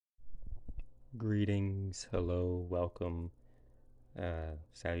Greetings, hello, welcome,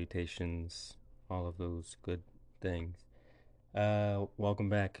 salutations, all of those good things. Welcome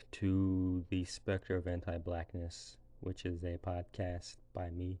back to the Spectre of Anti-Blackness, which is a podcast by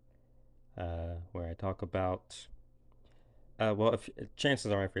me, where I talk about. If chances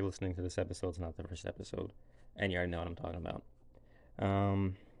are, if you're listening to this episode, it's not the first episode, and you already know what I'm talking about.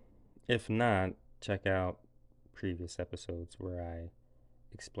 Um, if not, check out previous episodes where I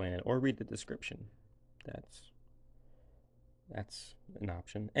explain it, or read the description. That's That's an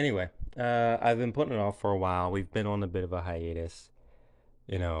option. Anyway, I've been putting it off for a while. We've been on a bit of a hiatus.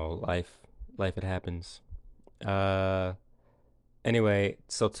 Life, it happens. Uh,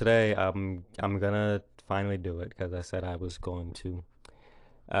 so today I'm gonna finally do it because I said I was going to.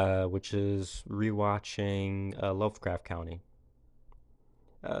 Which is rewatching Lovecraft County.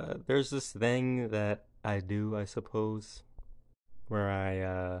 There's this thing that I do, I suppose,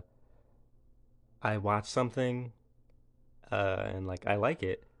 where I watch something and like I like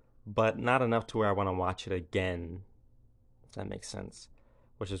it, but not enough to where I want to watch it again. If that makes sense.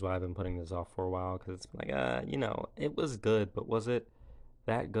 Which is why I've been putting this off for a while because it's like, it was good, but was it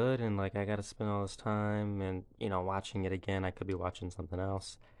that good? And like, I got to spend all this time and watching it again. I could be watching something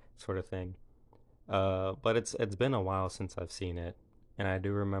else, sort of thing. But it's been a while since I've seen it, and I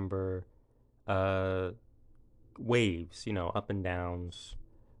do remember uh waves, up and downs,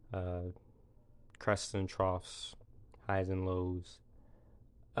 uh crests and troughs, highs and lows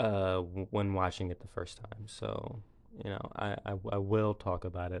when watching it the first time. So, I will talk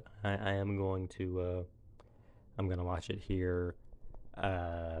about it. I am going to I'm gonna watch it here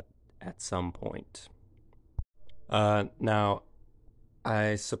uh at some point. Now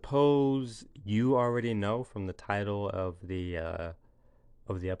I suppose you already know from the title of the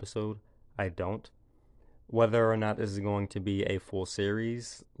episode. I don't. Whether or not this is going to be a full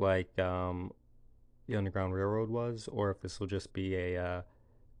series like the Underground Railroad was, or if this will just be a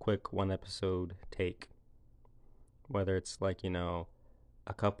quick one episode take. Whether it's like, a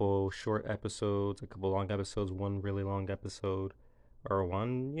couple short episodes, a couple long episodes, one really long episode, or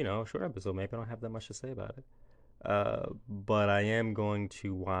one, short episode. Maybe I don't have that much to say about it. But I am going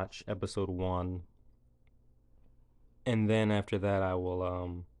to watch episode one, and then after that, I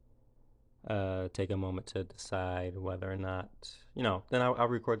will take a moment to decide whether or not, then I'll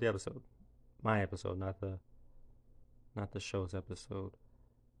record the episode, my episode, not the show's episode,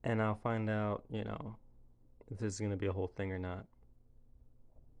 and I'll find out, if this is gonna be a whole thing or not.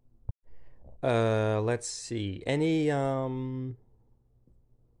 Let's see. Any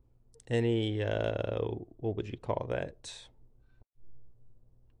what would you call that?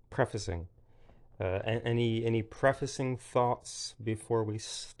 Prefacing. Any prefacing thoughts before we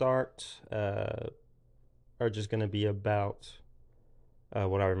start? Are just gonna be about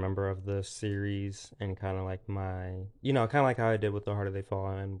what I remember of the series and kind of like kind of like how I did with The Harder They Fall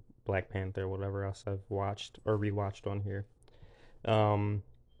and Black Panther, whatever else I've watched or rewatched on here. Um,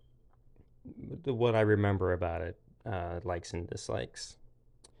 what I remember about it, likes and dislikes.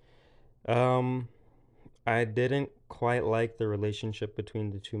 Um, I didn't quite like the relationship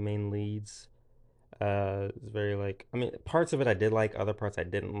between the two main leads. It's very like, I mean, parts of it I did like, other parts I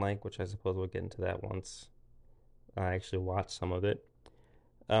didn't like, which I suppose we'll get into that once I actually watch some of it.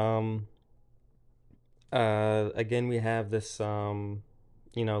 Um, again, we have this,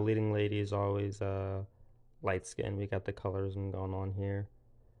 leading lady is always light skin. We got the colorism going on here.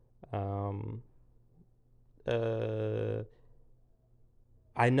 Um, uh,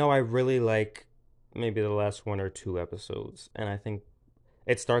 I know I really like maybe the last one or two episodes, and I think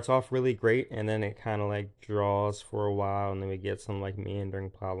it starts off really great, and then it kind of like draws for a while, and then we get some like meandering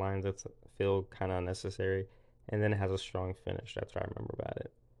plot lines that feel kind of unnecessary, and then it has a strong finish. That's what I remember about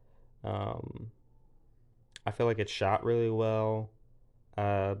it. Um, I feel like it's shot really well.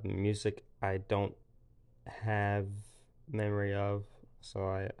 Music I don't have memory of, so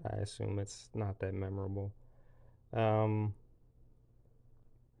I assume it's not that memorable. Um,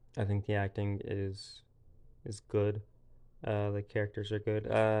 I think the acting is good. The characters are good.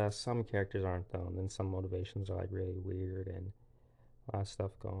 Some characters aren't though, and then some motivations are like really weird and a lot of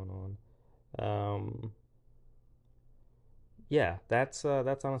stuff going on. Um, yeah, that's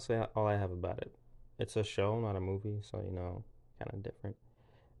honestly all I have about it. It's a show, not a movie, so kind of different.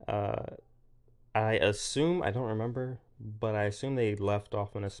 Uh, I assume I don't remember, but I assume they left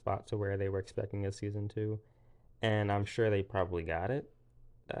off in a spot to where they were expecting a season two, and I'm sure they probably got it.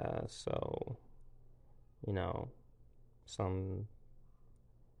 So you know, some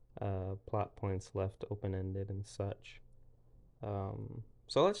plot points left open ended and such.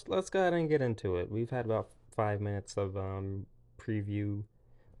 So let's go ahead and get into it. We've had about 5 minutes of preview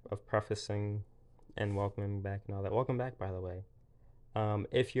of prefacing and welcoming back and all that. Welcome back, by the way.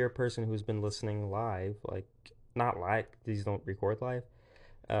 If you're a person who's been listening live, like not live, these don't record live,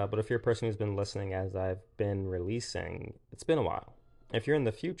 but if you're a person who's been listening as I've been releasing, it's been a while. If you're in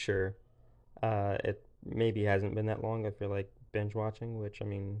the future, it maybe hasn't been that long if you're like binge watching, which I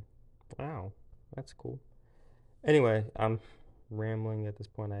mean, wow, that's cool. Anyway, I'm rambling at this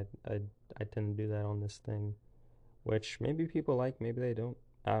point. I tend to do that on this thing, which maybe people like, maybe they don't.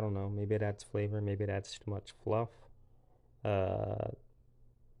 I don't know. Maybe it adds flavor. Maybe it adds too much fluff. Uh,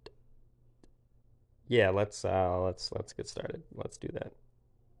 yeah. Let's get started. Let's do that.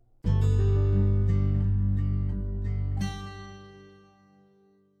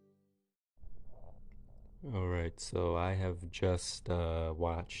 All right. So I have just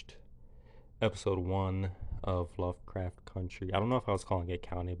watched episode one of Lovecraft Country. I don't know if I was calling it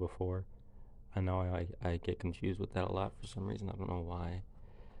county before. I know I get confused with that a lot for some reason. I don't know why.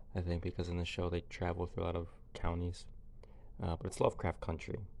 I think because in the show they travel through a lot of counties. But it's Lovecraft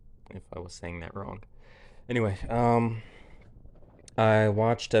Country, if I was saying that wrong. Anyway, I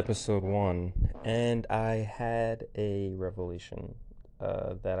watched episode one and I had a revelation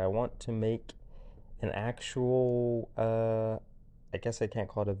that I want to make an actual, I guess I can't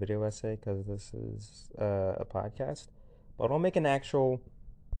call it a video essay because this is a podcast, but I'll make an actual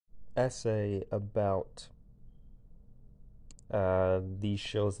essay about these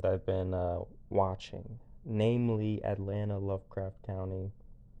shows that I've been watching, namely Atlanta, Lovecraft County,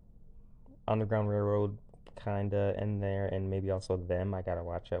 Underground Railroad, kinda in there, and maybe also them. I gotta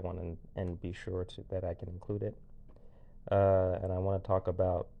watch that one and be sure that I can include it. And I want to talk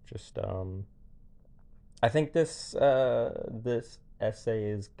about just I think this essay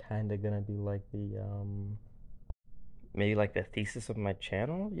is kind of gonna be like the maybe like the thesis of my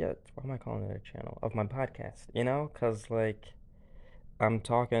channel. Yeah, why am I calling it a channel of my podcast? You know, cause like I'm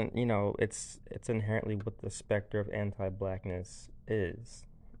talking, it's inherently what the specter of anti-blackness is.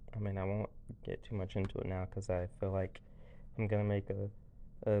 I mean, I won't get too much into it now because I feel like I'm gonna make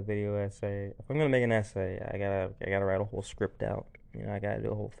a video essay. If I'm gonna make an essay, I gotta write a whole script out. I gotta do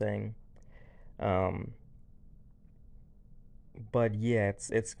a whole thing. Um, but yeah,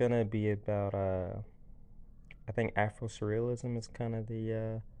 it's gonna be about I think Afro surrealism is kind of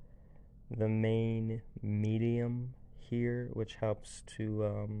the main medium here, which helps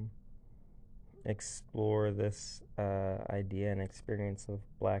to explore this idea and experience of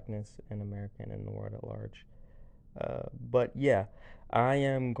blackness in America and in the world at large. But yeah, I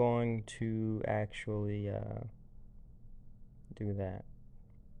am going to actually do that.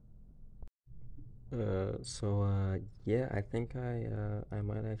 Yeah, I think I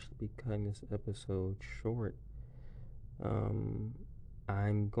might actually be cutting this episode short. Um,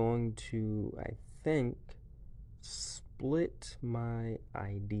 I'm going to, I think, split my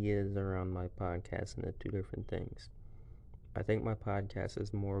ideas around my podcast into two different things. I think my podcast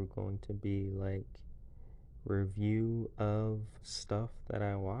is more going to be like review of stuff that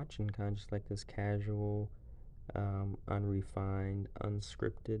I watch and kind of just like this casual, unrefined,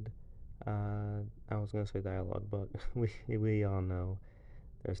 unscripted. I was gonna say dialogue, but we all know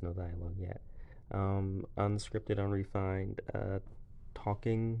there's no dialogue yet. Unscripted, unrefined,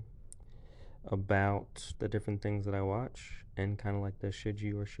 talking about the different things that I watch and kind of like the should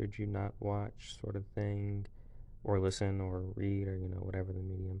you or should you not watch sort of thing, or listen or read or whatever the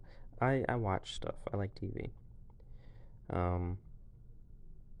medium. I watch stuff. I like TV. Um,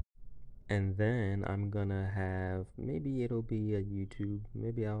 and then I'm gonna have, maybe it'll be a YouTube.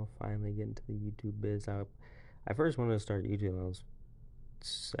 Maybe I'll finally get into the YouTube biz. I first wanted to start YouTube when I was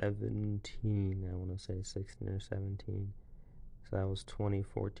 17. I want to say 16 or 17. So that was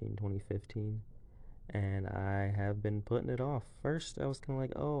 2014, 2015. And I have been putting it off. First, I was kind of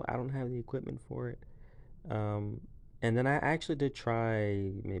like, oh, I don't have the equipment for it. Um, and then I actually did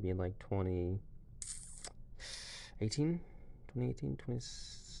try maybe in like 2018, 2018, 20,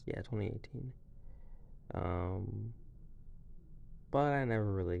 yeah, 2018. Um, but I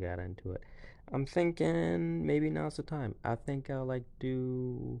never really got into it. I'm thinking maybe now's the time. I think I'll like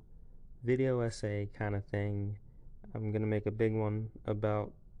do video essay kind of thing. I'm gonna make a big one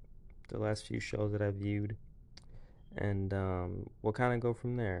about the last few shows that I've viewed, and we'll kind of go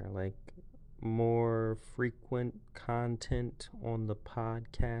from there. Like more frequent content on the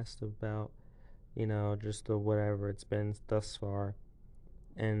podcast about just the whatever it's been thus far,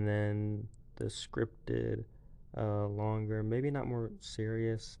 and then the scripted, longer, maybe not more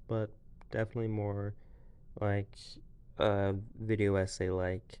serious, but definitely more like video essay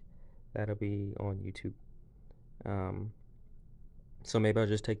like that'll be on YouTube. Um, so maybe I'll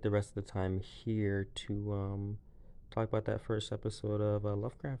just take the rest of the time here to talk about that first episode of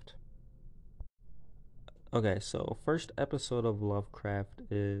Lovecraft. Okay, so first episode of Lovecraft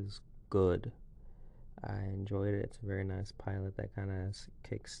is good. I enjoyed it. It's a very nice pilot that kind of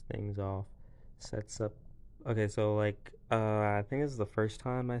kicks things off, sets up. Okay, so like I think this is the first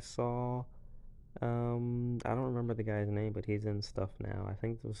time I saw. I don't remember the guy's name, but he's in stuff now. I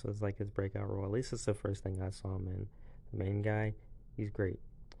think this was like his breakout role. At least it's the first thing I saw him in. The main guy, he's great.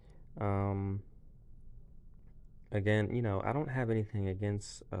 Um, Again, I don't have anything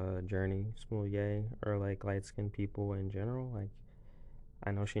against Journey Smoulier or like light skinned people in general. Like,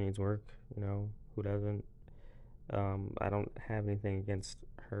 I know she needs work, who doesn't? I don't have anything against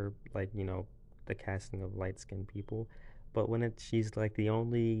her, like, the casting of light skinned people. But when she's like the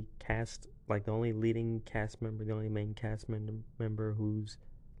only cast, like the only leading cast member, the only main member who's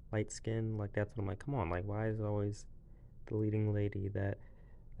light skinned, like that's when I'm like, come on, like, why is it always the leading lady that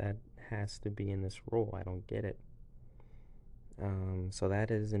has to be in this role? I don't get it. So that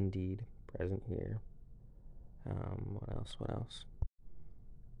is indeed present here. What else? What else?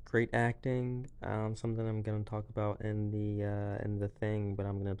 Great acting. Something I'm gonna talk about in the thing, but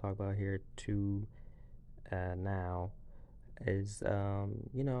I'm gonna talk about here too now is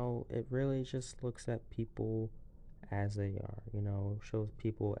it really just looks at people as they are. Shows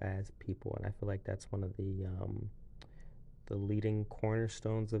people as people, and I feel like that's one of the leading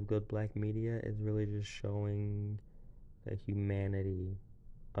cornerstones of good black media is really just showing the humanity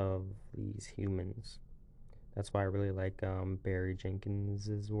of these humans. That's why I really like Barry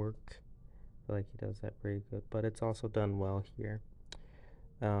Jenkins's work. I feel like he does that pretty good, but it's also done well here.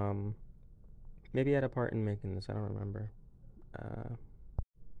 Um, Maybe I had a part in making this. I don't remember. Uh,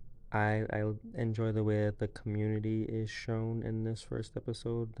 I enjoy the way that the community is shown in this first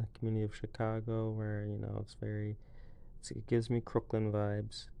episode, the community of Chicago, where it gives me Crooklyn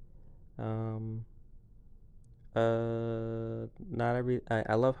vibes. Um, not every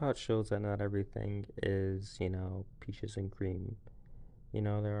I love how it shows that not everything is peaches and cream.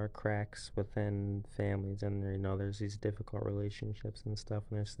 There are cracks within families, and there's these difficult relationships and stuff,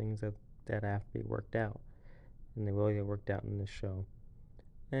 and there's things that have to be worked out, and they will get worked out in this show.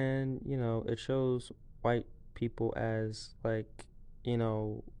 And it shows white people as like you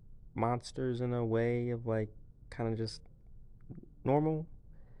know monsters in a way of like kind of just normal,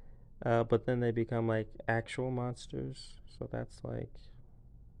 but then they become like actual monsters. So that's like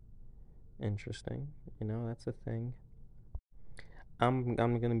interesting. That's a thing. I'm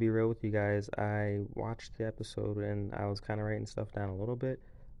gonna be real with you guys. I watched the episode and I was kind of writing stuff down a little bit,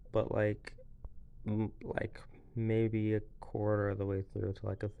 but like maybe a quarter of the way through to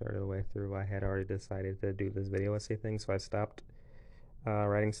like a third of the way through, I had already decided to do this video essay thing, so I stopped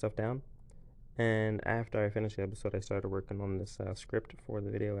writing stuff down. And after I finished the episode, I started working on this script for the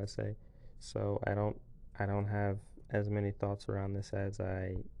video essay. So I don't have as many thoughts around this as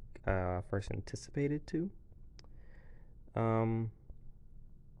I first anticipated to. Um,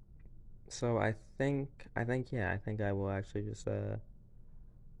 so I think I will actually just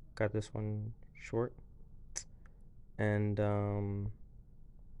cut this one short. And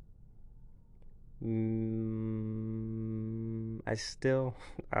I still,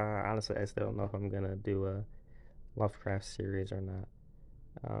 honestly, I still don't know if I'm gonna do a Lovecraft series or not.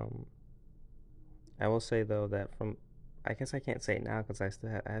 Um, I will say though that I guess I can't say it now because I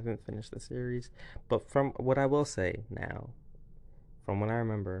haven't finished the series. But from what I will say now, from what I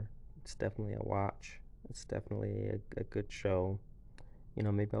remember, it's definitely a watch. It's definitely a good show.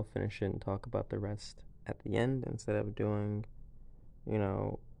 Maybe I'll finish it and talk about the rest at the end instead of doing, you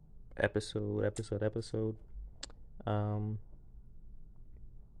know, episode. Um,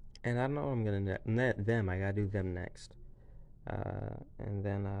 and I don't know what I'm gonna net them. I gotta do them next. And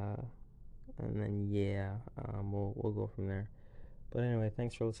then yeah, we'll go from there. But anyway,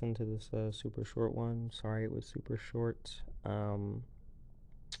 thanks for listening to this super short one. Sorry it was super short.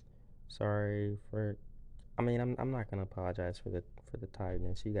 Sorry for. I mean, I'm not gonna apologize for the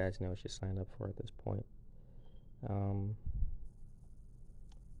tiredness. You guys know what you signed up for at this point. Um,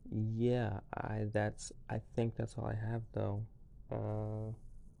 yeah, I think that's all I have though. Uh,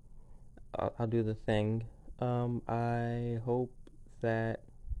 I'll do the thing. I hope that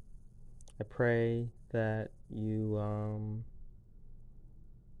I pray that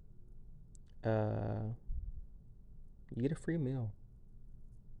uh you get a free meal,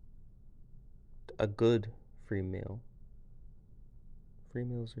 a good free meal. Free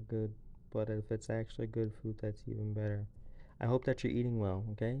meals are good, but if it's actually good food, that's even better. I hope that you're eating well.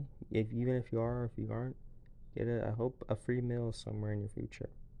 Okay, even if you are or if you aren't, I hope a free meal somewhere in your future.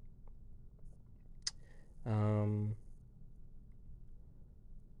 Um,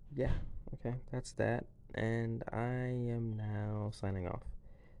 yeah. Okay, that's that. and I am now signing off.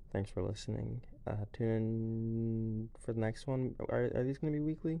 Thanks for listening. Tune in for the next one. Are these gonna be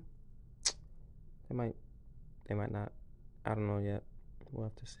weekly? They might. They might not. I don't know yet. We'll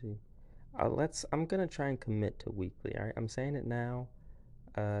have to see. I'm gonna try and commit to weekly. All right. I'm saying it now.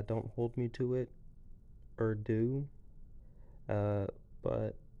 Don't hold me to it, or do. Uh,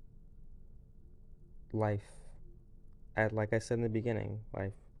 but life, like I said in the beginning,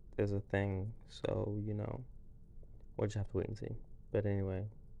 life is a thing. So we'll just have to wait and see. But anyway,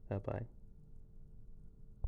 bye bye.